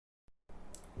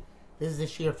This is the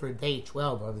shir for day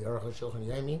 12 of the Aruch HaShulchan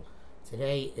Yomi.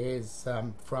 Today is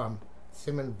from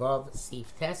Siman Vav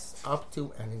Sif Tes up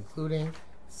to and including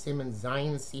Siman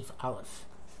Zayin Sif Aleph.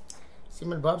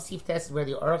 Siman Vav Sif Tes is where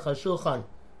the Aruch HaShulchan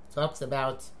talks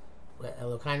about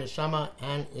Elokai Neshama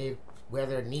and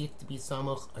whether it needs to be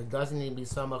samuch or doesn't need to be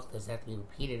samuch. Does it have to be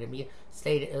repeated,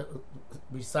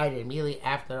 recited immediately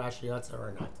after Asher Yotzar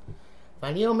or not?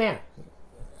 Vani Omer,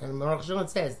 and the Aruch HaShulchan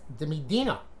says, the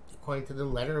Medina, according to the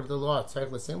letter of the law, the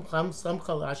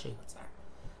Elokai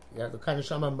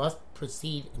Neshama must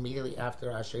proceed immediately after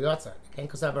Asher Yotzar. The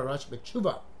Kasav Rosh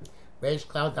B'Tshuva, Reish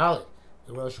Cloud Dalit.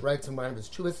 The Rosh writes in one of his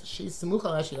Tshuvas, she's Samuch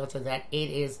al Asher Yotzar, that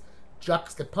it is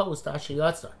juxtaposed to Asher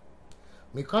Yotzar.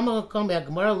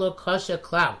 Gemara lo kasha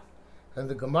cloud,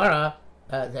 and the Gemara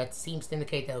that seems to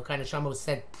indicate that Elokai Neshama was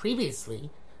said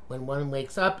previously when one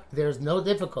wakes up. There's no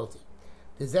difficulty.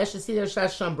 Because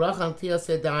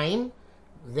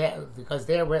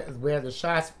there where the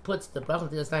Shas puts the bracha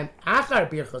Tilas time achar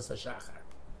birchos hashachar,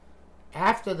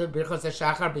 after the birchos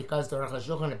hashachar, because the Aruch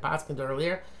HaShulchan had paskined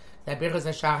earlier that birchos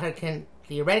hashachar can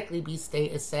theoretically be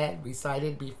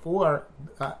recited before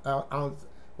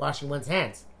washing one's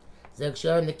hands. When his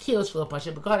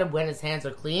hands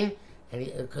are clean, and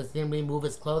because then remove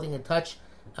his clothing and touch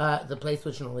the place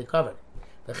which is normally covered.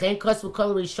 All the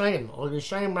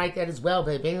Rishonim write that as well.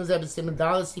 Siman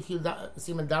Dalas if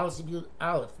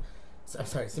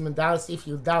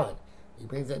you Dalit. He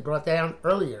brought that down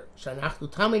earlier.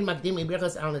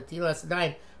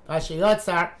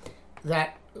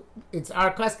 That it's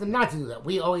our custom not to do that.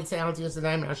 We always say Al Tilas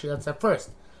Adayim and Asher Yotzar first.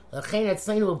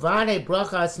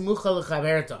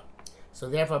 So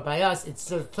therefore, by us, it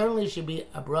certainly should be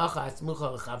a bracha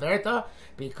asmucha l'chaverta,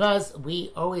 because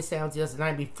we always say Al Tilas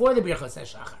Adayim before the birchos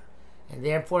hashachar, and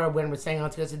therefore, when we're saying Al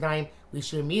Tilas Adayim, we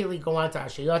should immediately go on to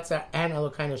Asher Yotzar and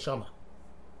Elokai Neshama.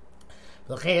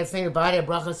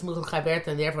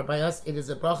 And therefore, by us, it is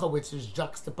a bracha which is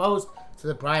juxtaposed to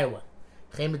the prior one.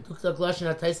 And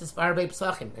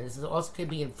this also can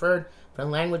be inferred from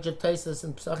language of Taisus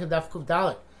and Pesachim Daf Kuv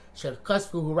Dalet.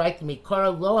 Who write to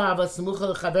Mikora Lo Hava Samucha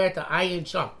L'Chaverta Ayin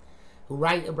Sham, who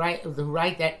write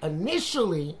that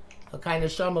initially Elokai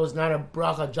Neshama was not a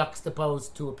bracha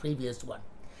juxtaposed to a previous one.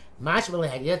 Mashma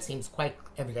L'Hadiyat seems quite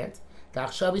evident.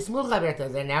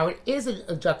 Then now it is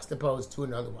a juxtaposed to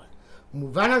another one.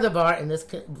 Muvana Davar, and this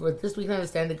we can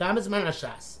understand the Gamas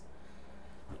Manashas.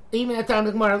 Even at the time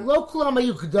of the Gemara, Lo Kulam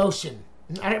Ayu Kedoshin.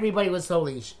 Not everybody was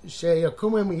holy.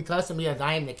 Sheyakumim Yitasim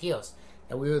Yadayim Nekios.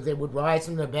 That they would rise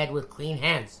from their bed with clean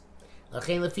hands. So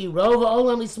therefore,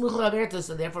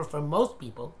 for most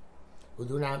people who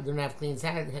do not have clean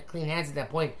hands at that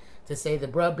point, to say the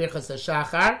Bra Birchos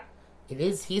HaShachar, it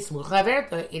is Hismuch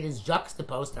Haverta, it is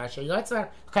juxtaposed to Asher Yotzar.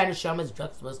 Kind of Shama is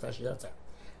juxtaposed to Asher Yotzar.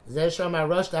 Zeh Shama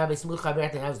Rosh to have a Smuch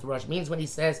Haverta, and how the Rosh means when he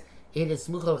says it is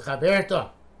Smuch Haverta.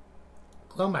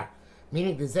 Klomar,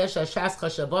 meaning the Zeh Shas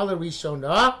Chashavala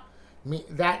Rishonah,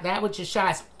 that which is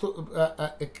Shas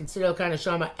consider Elokai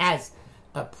Neshama as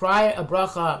a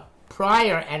bracha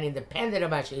prior and independent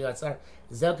of Asher Yotzar.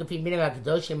 Zel Kafi Minag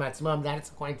HaKadoshim Atzmam,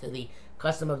 that's according to the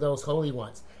custom of those holy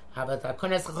ones. But the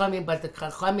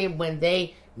Chachamim, when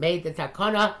they made the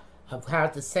takana of how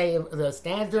to say the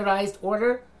standardized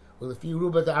order, well, if you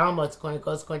ruba the alma, it's going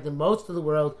to most of the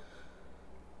world,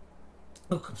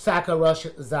 Psaka Rosh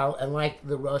Zal, and like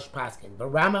the Rosh Paskin.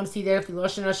 But Rambam see there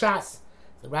Filoshin Hashas.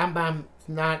 The Rambam does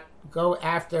not go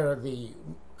after the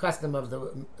custom of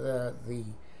the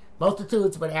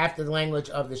multitudes, but after the language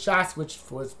of the Shas, which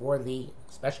was for the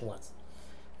special ones,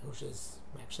 which is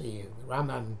actually the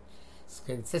Rambam is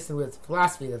consistent with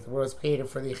philosophy that the world was created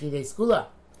for the Yechidei Skula.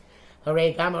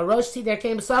 Hooray, Gama Rosh, see there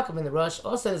came Pesakim, and the Rosh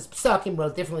also has Pesakim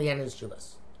wrote differently than his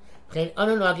Shuvas.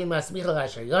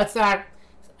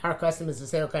 Our custom is to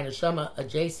say Elokai Neshama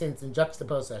adjacent and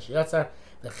juxtaposed to Asher Yotzar.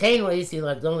 And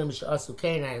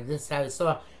this is how we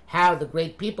saw how the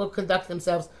great people conduct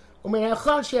themselves. It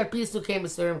says the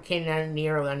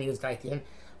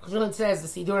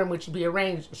Sidurim, which should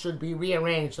be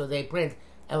rearranged, so they print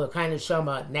Elokai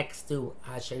Neshama next to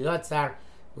Asher Yotzar,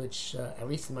 which, at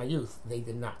least in my youth, they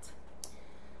did not.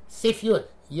 Sif Yud.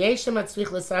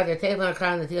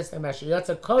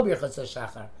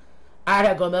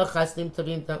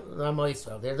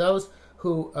 There are those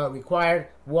who required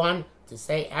one to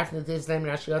say after the Islam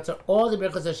and Asher Yotzar all the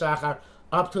birchos hashachar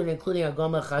up to and including a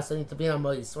gomel chasadim to be on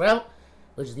Mo Yisrael,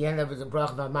 which is the end of the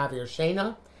bracha of Mavir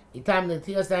Shena. The time the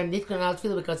Tilas Daim Nitkan Al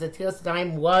Tefillah, because the Tilas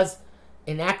Daim was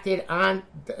enacted on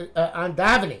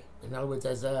davening. In other words,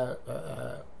 as a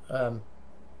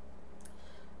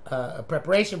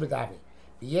preparation for davening.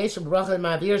 The Yeshem bracha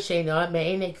Mavir Shena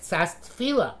me'enek tzas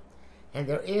tefillah. And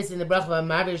there is in the bracha of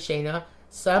Ma'avir Shena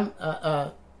some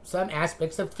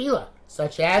aspects of tefillah,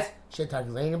 such as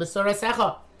Shetagleinu b'Sorah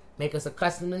Secha, make us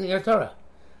accustomed in your Torah.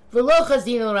 V'lo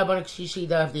chazin al Rabban Kshishi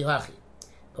dav dihachi.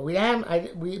 But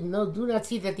do not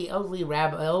see that the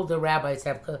older rabbis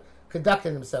have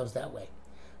conducted themselves that way.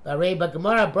 And the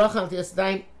Gemara, bracha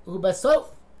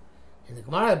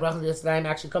Yisrael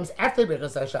actually comes after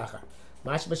Birchas HaShachar.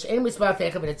 But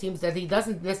it seems that he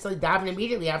doesn't necessarily daven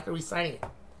immediately after reciting it.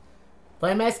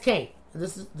 By Maskain,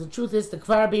 the truth is the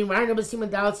Kfar being Rana Basim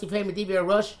and Dalat Sifei Medivir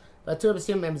Rosh, Batur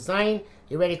Basim Mem Zayin,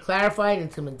 he already clarified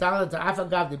into Mendala to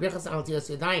Afagav the Birchas Al Tiyas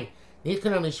Yadayim.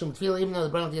 Nidkanam Mishum Tefillah, even though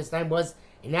the Bracha Tiyas Yadayim was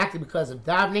enacted because of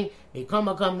davening, he come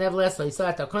nevertheless, so he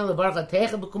saw Takana Levarcha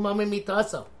Techa B'kumam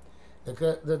Mitaso.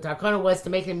 The Takana was to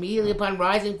make it immediately upon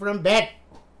rising from bed.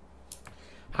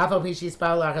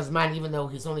 Even though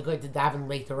he's only going to daven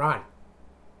later on.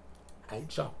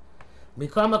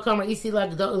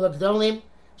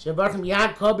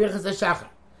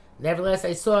 Nevertheless,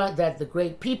 I saw that the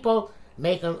great people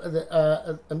make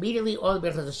immediately all the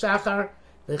Birchas HaShachar,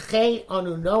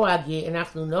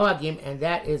 and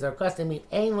that is our custom. If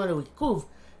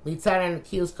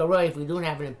we don't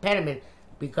have an impediment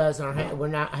because our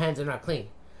hands are not clean.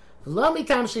 Not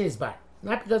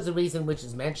because of the reason which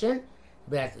is mentioned,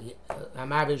 that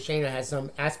Ma'avir Shena has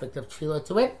some aspect of tefillah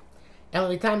to it.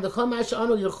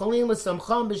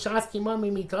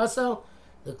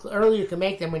 The earlier you can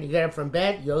make them when you get up from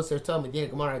bed. Yosef told Medina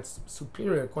Gemara it's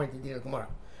superior according to Medina Gemara.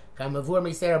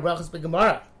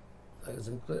 It's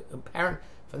apparent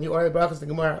from the order of brachas the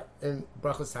Gemara in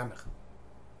brachas Samach.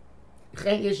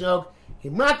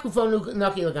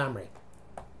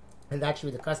 And that should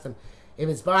be the custom. If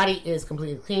his body is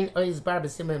completely clean, as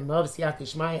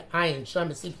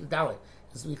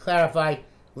we clarified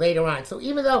later on. So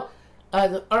even though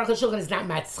the Aruch HaShulchan is not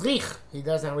matzrich, he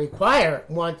doesn't require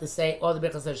one to say all the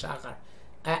Birchas HaShachar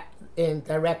in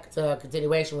direct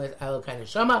continuation with Elokai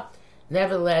Neshama.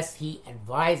 Nevertheless, he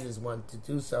advises one to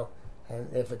do so,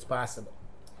 and if it's possible.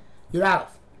 Yud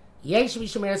Aleph. Yesh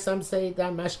Mishomer, some say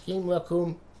that Mashkim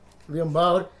Lakum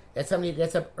Limod, that somebody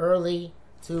gets up early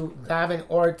to daven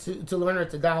or to learn or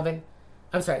to daven.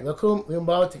 I'm sorry, Lakum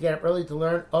Limod, to get up early to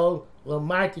learn. Oh,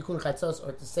 Lomar Tikkun Chatzos,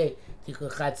 or to say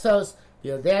Tikkun Chatzos.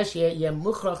 And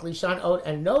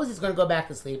knows he's going to go back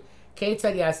to sleep.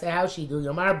 Keitzad Yaseh, how she do?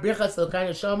 Yomar Birchas Elokai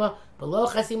Neshama below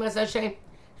Chasimas Hashem.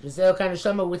 She say Elokai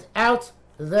Neshama without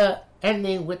the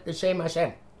ending with the Shem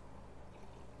Hashem.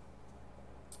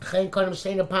 Chen Kodem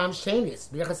Sheina Pam Sheinis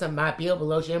Birchas Hamapil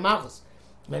below Shem Malchus.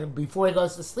 And before he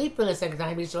goes to sleep for the second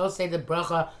time, he should also say the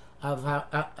bracha of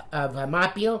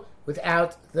Hamapil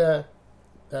without the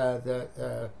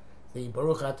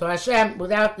Baruch Atah Hashem,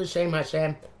 without the Shem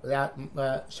Hashem, without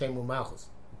Shem U'Malchus.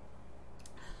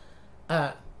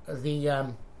 Without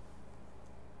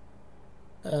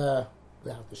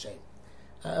the Shem.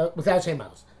 Without Shem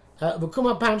Malchus.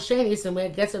 V'kuma Pam Shenis, and when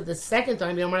it gets up the second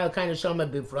time, Yomar Elokai Neshama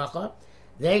b'vracha,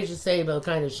 they should say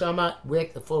Elokai Neshama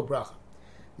with the full bracha.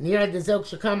 Nira Dezok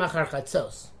Shekam Achar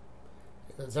Chatzos.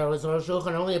 The Aruch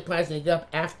HaShulchan only applies when you get up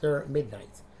after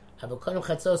midnight. Avokodim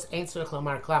Chatzos ain't Tzarich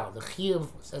Lomar Klal. The Chiyuv,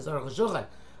 says Aruch HaShulchan,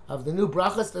 of the new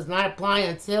brachas does not apply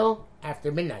until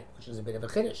after midnight, which is a bit of a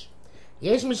chiddush.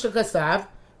 Yesh Mishakasav,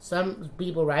 some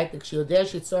people write that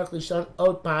Kshiyodesh Yitzorach Lishon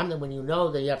Od Pam, that when you know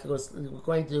that you have to go, you're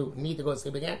going to need to go to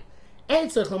sleep again,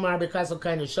 ain't Tzarich Lomar because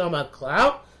Elokai Neshama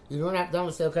Klal. You don't have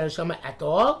to say Elokai Neshama at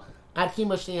all. Ad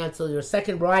Kimoshni until your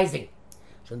second rising.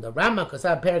 The Rambam, because the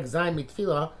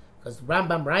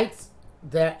Rambam writes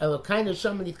that Elokai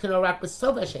Neshama Nitkano Rak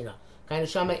B'Sov Hashena. Elokai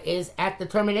Neshama is at the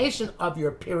termination of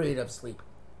your period of sleep.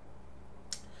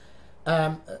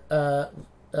 But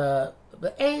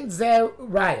ain't Zer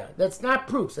Raya. That's not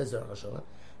proof, says Aruch HaShulchan.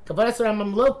 Kavadas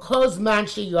Rambam Lo Kozman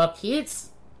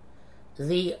Sheyokitz.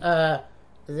 The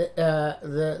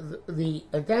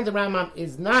intent of the Rambam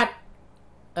is not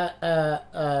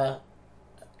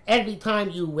every time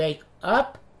you wake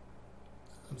up.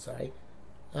 I'm sorry.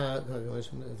 The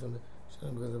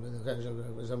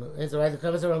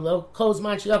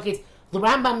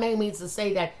Rambam means to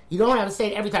say that you don't have to say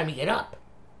it every time you get up.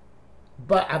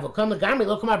 But if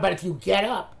you get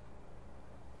up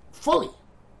fully,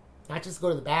 not just go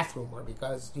to the bathroom or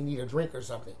because you need a drink or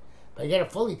something, but you get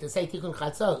up fully to say Tikkun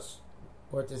Chatzos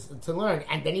or to learn,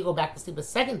 and then you go back to sleep a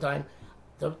second time,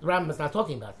 the Rambam is not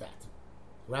talking about that.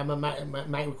 Rambam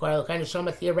might require a kind of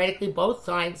Neshama theoretically both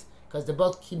times, because they're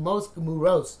both kimos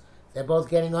gemuros. They're both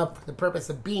getting up for the purpose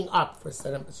of being up for a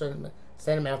certain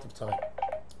amount of time.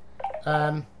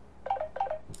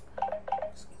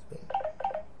 Excuse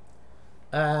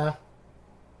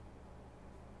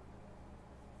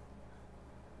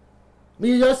me.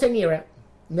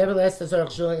 Nevertheless,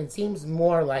 it seems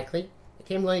more likely.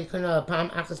 Since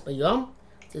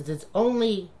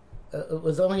it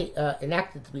was only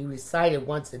enacted to be recited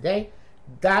once a day.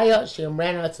 Daya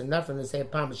Shemrana, it's enough for him to say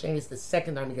Pam Sheni. It's the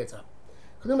second time he gets up.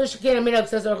 I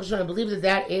believe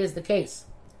that is the case.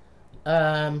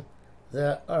 The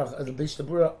Mishnah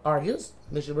Berurah argues.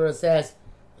 Mishnah Berurah says,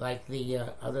 like the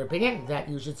other opinion, that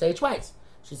you should say it twice.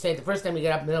 You should say it the first time you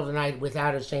get up in the middle of the night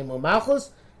without a Shem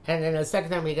Malchus, and then the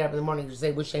second time when you get up in the morning, you should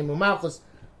say with Shem Malchus.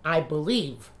 I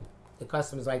believe the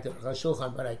custom is like the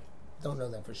Shulchan, but I don't know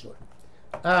that for sure.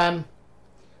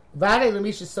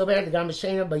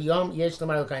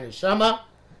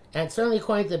 And certainly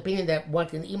according to the opinion that one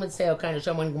can even say Elkanah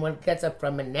Shama when one gets up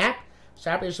from a nap,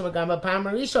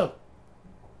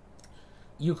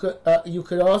 you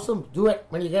could also do it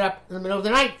when you get up in the middle of the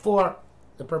night for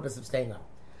the purpose of staying up.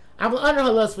 But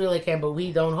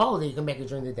we don't hold that you can make it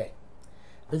during the day.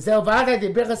 This is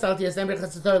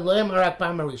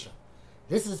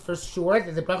for sure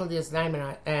that the Brachot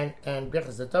Yisnaim and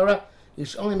Birchas Torah you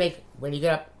should only make when you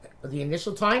get up the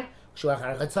initial time, as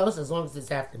long as it's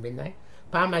after midnight.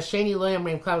 The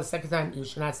second time you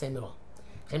should not say no.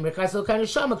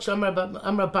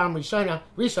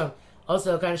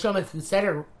 Also, if you said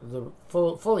it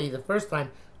fully the first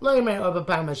time,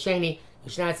 you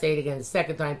should not say it again the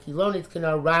second time. It's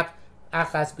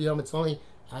only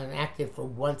enacted for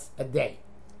once a day.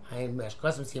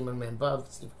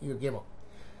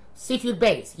 Sifyud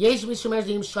Beis.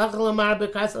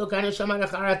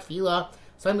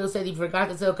 Some will say that you forgot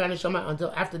to say Elkanah Shama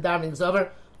until after davening is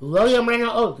over. Lo Yomrena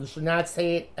Od. You should not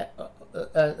say it.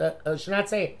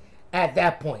 At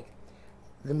that point.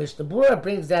 The Mishnah Berurah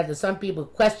brings that some people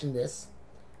question this,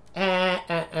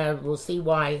 and we'll see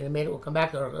why in a minute. We'll come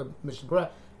back to Mishnah Berurah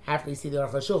after we see the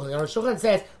Aruch HaShulchan. The Aruch HaShulchan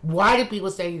says, why do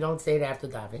people say you don't say it after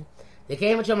davening? They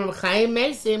came and told me,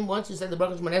 once you said the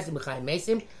Baruch Shmonesim B'chaim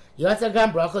Mesim, you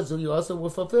also will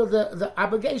fulfill the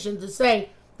obligation to say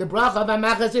the bracha of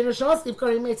Amachas in Shostiv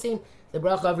Karim Mesim, the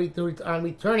bracha on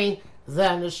returning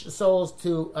the souls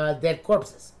to dead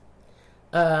corpses.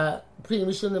 Because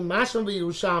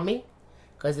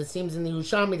it seems in the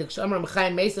Yerushalmi, the Kshamar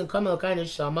B'chaim Mesim come Elkanah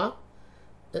Shama,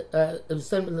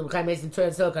 B'chaim Mesim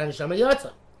turns Elkanah Shama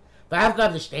Yotza. But I've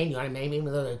got the Shtein Yonim, even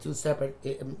though they're two separate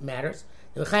matters.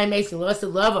 The B'chaim Mesim lost the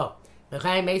Lavo.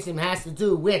 B'chaim Mesim has to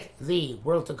do with the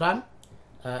world to come,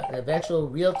 the eventual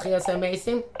real Tchias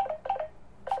HaMesim.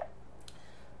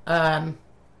 Amachzin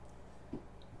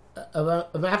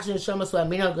Neshamas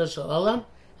Minhag Shel Olam,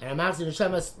 and Amachzin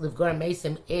Neshamas Livgor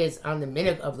Mesim is on the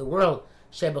minhag of the world.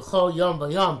 Shebechol Yom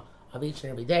V'Yom of each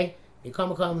and every day.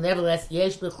 Nevertheless,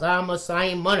 Yesh B'Chlam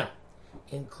Mosayim Mona,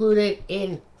 included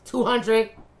in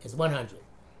 200 is 100,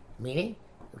 meaning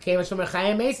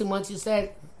once you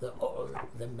said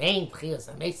the main Tchias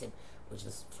HaMesim, which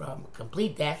is from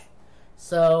complete death.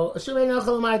 So it's not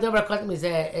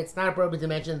appropriate to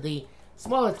mention the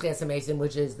smaller Tchias HaMesim,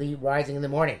 which is the rising in the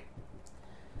morning.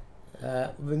 He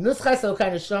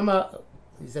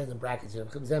says in brackets here,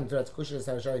 which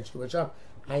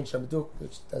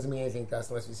doesn't mean anything to us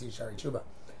unless we see Shari Tshuva.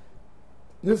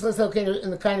 In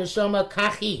the kind of Shoma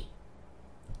Kachi.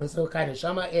 So kind of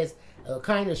Shoma is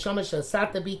kind of Shoma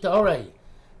Shasata B'Torah.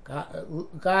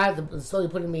 God, the soul you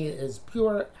put in me is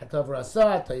pure.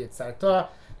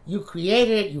 You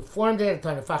created it, you formed it,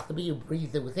 you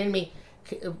breathed it within me.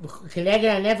 This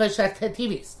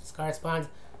corresponds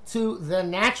to the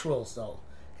natural soul.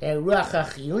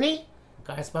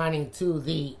 Corresponding to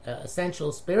the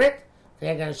essential spirit,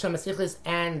 and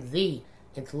the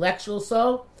intellectual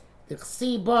soul. So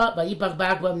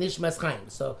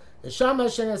the Shama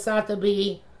Shenasata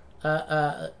Bi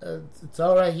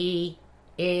Torah he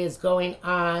is going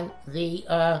on the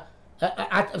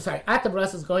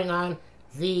Atabras is going on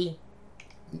the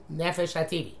Nefesh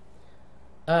Hativi.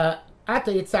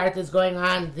 Ata Yitzhart is going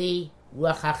on the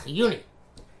Ruach HaChiyuni.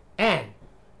 And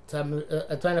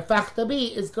Tanafach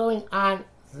Tabi is going on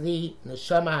the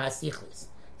Neshama HaSichlis.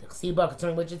 The Chsiba,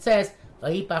 concerning which it says,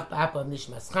 Vayipach Ba'apav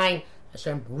Nishmas Chaim,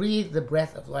 Hashem breathed the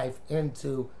breath of life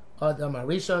into Adam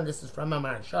HaRishon. This is from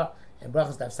Amar Shah and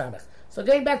Brachos Daf Samech. So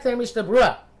getting back to the Mishnah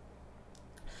Berurah.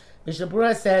 Mishnah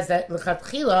Berurah says that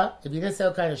L'chatchila, if you didn't say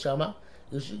Elkanah Shama,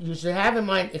 you should have in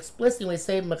mind explicitly when you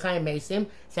say B'chaim Mesim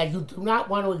that you do not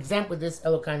want to exempt with this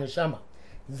Elkanah Shama.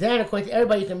 Then, according to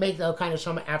everybody, you can make the Elkanah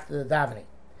Shama after the davening.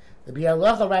 The Biur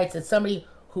Halacha writes that somebody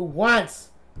who wants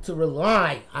to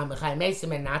rely on B'chaim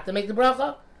Mesim and not to make the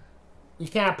bracha, you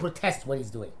cannot protest what he's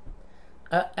doing.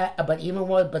 But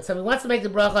somebody wants to make the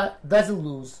bracha, doesn't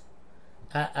lose.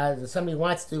 Somebody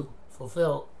wants to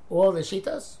fulfill all the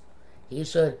shitas, he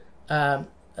should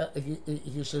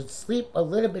you should sleep a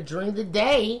little bit during the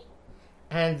day,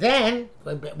 and then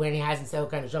when he hasn't said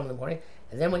Elokai Neshama in the morning,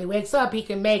 and then when he wakes up, he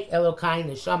can make Elokai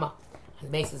Neshama, and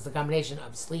it makes this a combination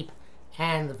of sleep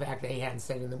and the fact that he hadn't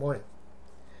said it in the morning.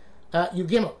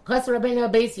 Yugimel Kasser Rabbeinu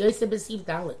Beis Yosef B'Siv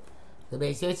Dalet. The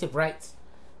Beis Yosef writes,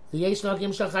 after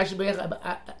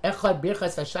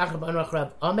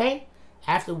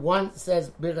one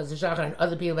says Birchas HaShachar and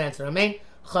other people answer Amen,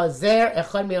 Chazer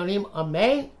Echad Meonim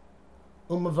Amen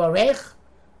Umavarech,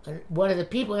 and one of the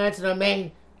people answered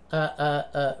Amen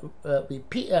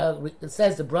repeat, it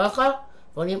says the bracha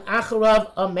Vonim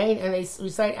Acharav Amen, and they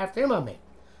recite after him Amen.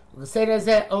 And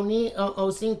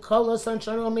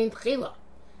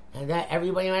that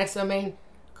everybody who answers Amen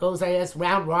goes, I guess,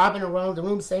 round robin around the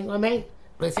room saying Amen.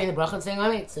 But saying the bracha and saying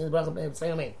Amen. Saying the bracha and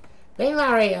saying Amen.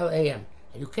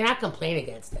 And you cannot complain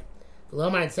against them. The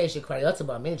Lomar and say Shekvar Yotzah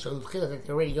Amen, that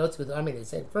they already Yotzah with Amen. They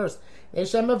said first,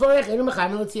 because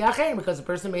the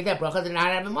person made that bracha did not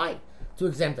have in mind to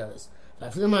exempt others.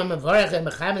 And even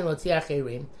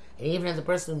if the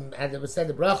person that said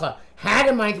the bracha had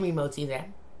in mind to be motzi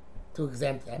them, to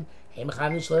exempt them, they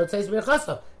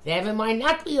have in mind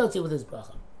not to be yotzi with his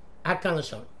bracha. Akan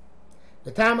Lashon.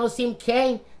 The Tamosim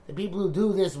came, the people who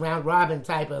do this round robin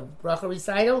type of bracha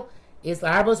recital, is the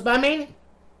harbos ba'amenim,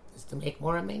 is to make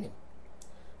more amenim.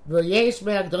 There's some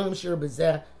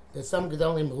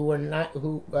gedolim who are not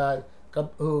who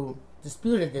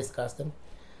disputed this custom.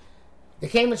 They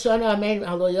came and showed amen.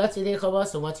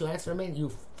 So once you answer amen,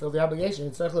 you fill the obligation.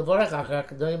 They don't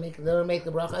make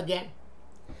the bracha again.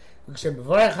 So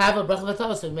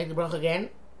you make the bracha again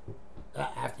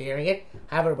after hearing it.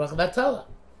 Have a bracha batola.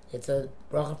 It's a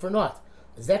bracha for naught.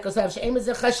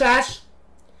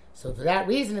 So for that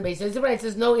reason, the Beis Yosef writes,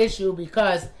 there's no issue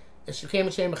because they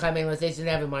didn't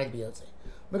have in mind to be Yotzei.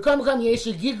 There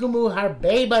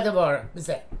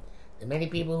are many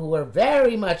people who are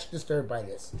very much disturbed by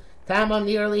this. Tamam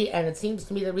nearly, and it seems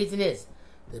to me the reason is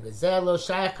the Bezel lo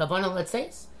shayach kavanah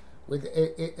letzeis.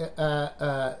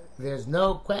 There's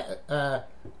no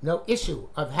issue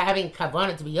of having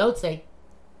kavanah to be Yotzei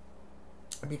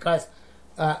because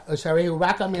sharehu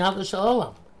raka min halacha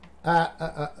shalom.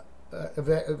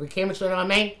 If we came and showed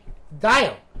amen,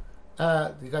 dial.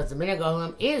 Because the minhag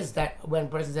olam is that when a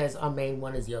person says amen,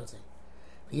 one is Yotzei.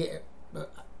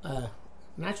 I'm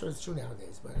not sure it's true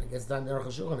nowadays, but I guess done in Aruch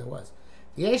HaShulchan it was.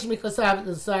 There's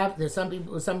some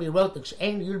people. Somebody wrote the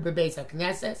Shein Yud Bebeis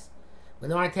HaKnesses. When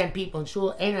there aren't 10 people in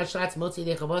shul, Ein Hashatz Motzi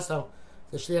Dechavoso,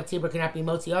 the Shliach Tzibur cannot be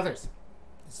Motzi others.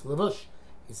 It's Levush.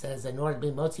 He says in order to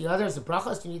be Motzi others, the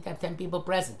brachos, you need to have 10 people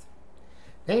present.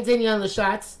 Dain's Inyan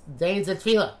L'Shatz, Dain's a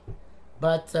Tefillah.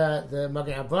 But the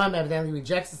Magen Avraham evidently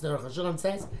rejects this. The Aruch HaShulchan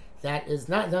says that is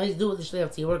not nothing to do with the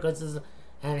Shliach Tzibur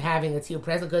and having a Tzibur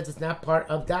present because it's not part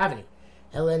of davening.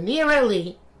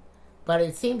 Elenireli, but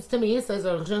it seems to me, it says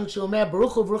Aruch HaShulchan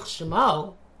Baruch Hu Baruch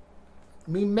Shemo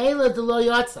Mimela de Lo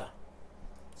Yotza.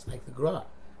 It's like the Gra.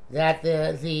 That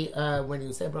the when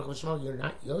you say Baruch Hu Shemo, you're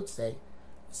not Yotzei,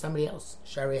 somebody else.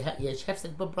 Shari Yesh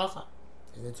Hefsek B'Bracha.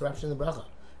 There's an interruption in the bracha.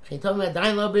 He told me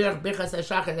that lo birchas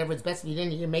hashachar. Therefore, it's best if you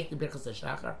didn't make the birchas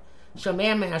hashachar.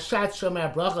 Shomer me'ashat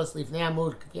shomer brachos lifnei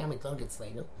amud k'kiyam don't get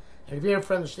sleinu. And if you're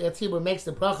from the Shliach Tzibur makes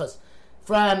the brachos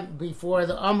from before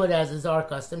the amud as is our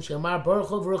custom. Shemar baruch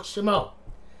hu v'ruch shemo.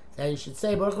 That you should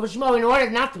say baruch hu v'shemo in order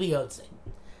not to be yotzei.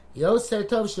 Yoser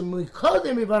tov shemui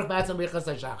kodem mibarach b'atzam birchas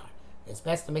hashachar. It's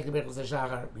best to make the birchas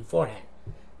hashachar beforehand,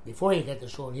 before you get the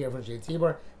shul here from Shliach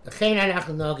Tzibur. The chein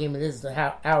anachnu nogim, and this is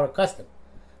our custom.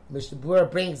 Mishnah Berurah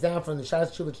brings down from the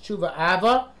Shas Tshuva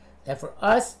Ava that for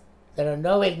us that are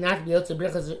no way not to be able to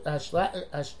birchas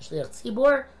Shliach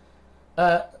Tzibur,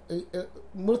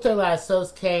 mutar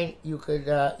la'asos kain, you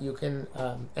can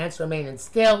answer amen and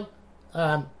still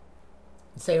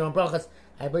say your own brachas.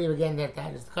 I believe again that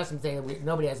is the custom thing that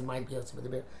nobody has in mind to be able to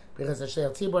the birchas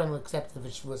Shliach Tzibur and will accept the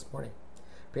Shavuos morning.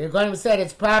 But Yegonim said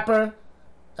it's proper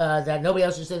that nobody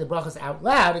else should say the brachas out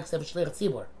loud except Shliach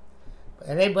Tzibur.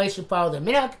 And everybody should follow the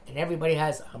minhag, and everybody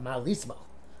has a malisma.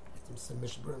 That's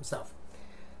Mishnah Berurah himself.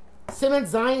 Siman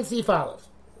Zion C follows.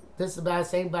 This is about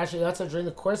saying Baruch Yotzah during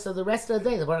the course of the rest of the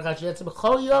day. The Baruch Yotzah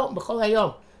b'chol yom b'chol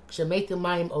hayom k'shemeitim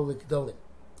mayim olikdolim.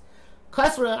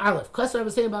 Kasra Aleph. Kasra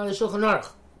was saying about the Shulchan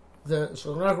Aruch. The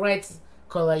Shulchan Aruch writes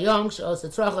kol hayom she'os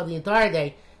tzrocha the entire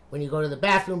day when you go to the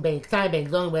bathroom, being time, being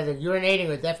going, whether urinating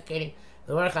or defecating.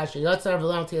 The Baruch Yotzah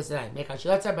belong to Yisrael. Make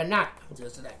Yotzah, but not to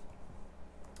Yisrael.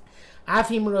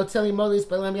 Afim Roteli Molis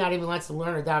Belemiad even wants to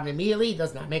learn or daven immediately, he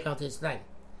does not make out to his time.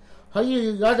 If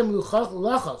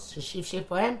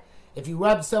you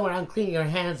rub somewhere unclean, your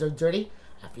hands are dirty.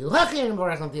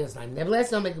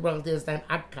 Nevertheless, don't make the bracha to his time.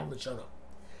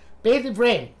 Beit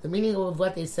Ephraim, the meaning of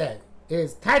what they said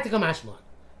is Taita Kamashmon.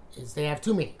 Is they have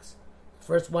two meanings. The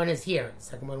first one is here. The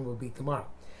second one will be tomorrow.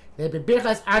 The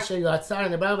Birchas Asher Yotzar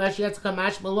and the Baruch Asher Yotzar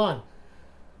Kamashmalon.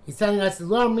 He's telling us the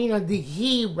Lord mean of the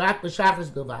he rak b'shachar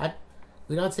bilvad.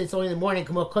 We don't say it's only in the morning.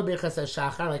 Kamo kol birchas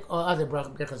hashachar, like all other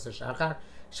birchas hashachar.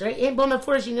 Shrei in bo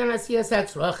mefurish inyan asiyas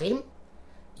hatzrachim.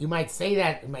 You might say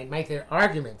that. You might make an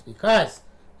argument because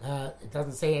it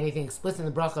doesn't say anything explicit in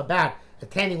the bracha about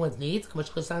attending one's needs.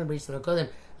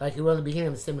 Like he wrote in the beginning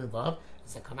of the Simon Vav.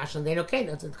 It's like Kamashon they okay.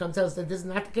 That's what comes tell us that this is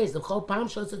not the case. The whole palm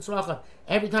shows it's rachav.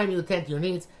 Every time you attend to your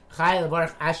needs, Chai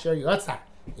levarach asher yotzar.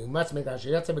 You must make asher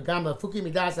yotzar begama fuki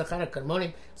midas achara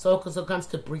karmonim. So also comes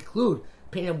to preclude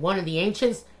opinion of one of the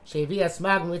ancients. Shevi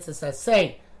asmag mitzvah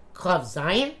say Chav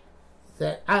Zayin.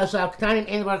 The Al Shal Ktanim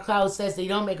and Bar Klau says that you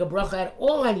don't make a bracha at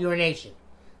all on urination.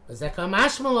 But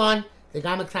Zakamash Malon, the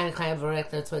Gama Ktanim Chayav Varech,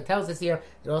 that's what it tells us here,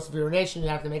 that also for urination you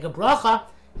have to make a bracha.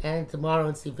 And tomorrow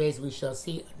in Sifes we shall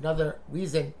see another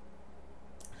reason,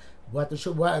 what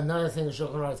another thing the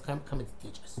Shulchan Aruch is coming to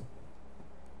teach us.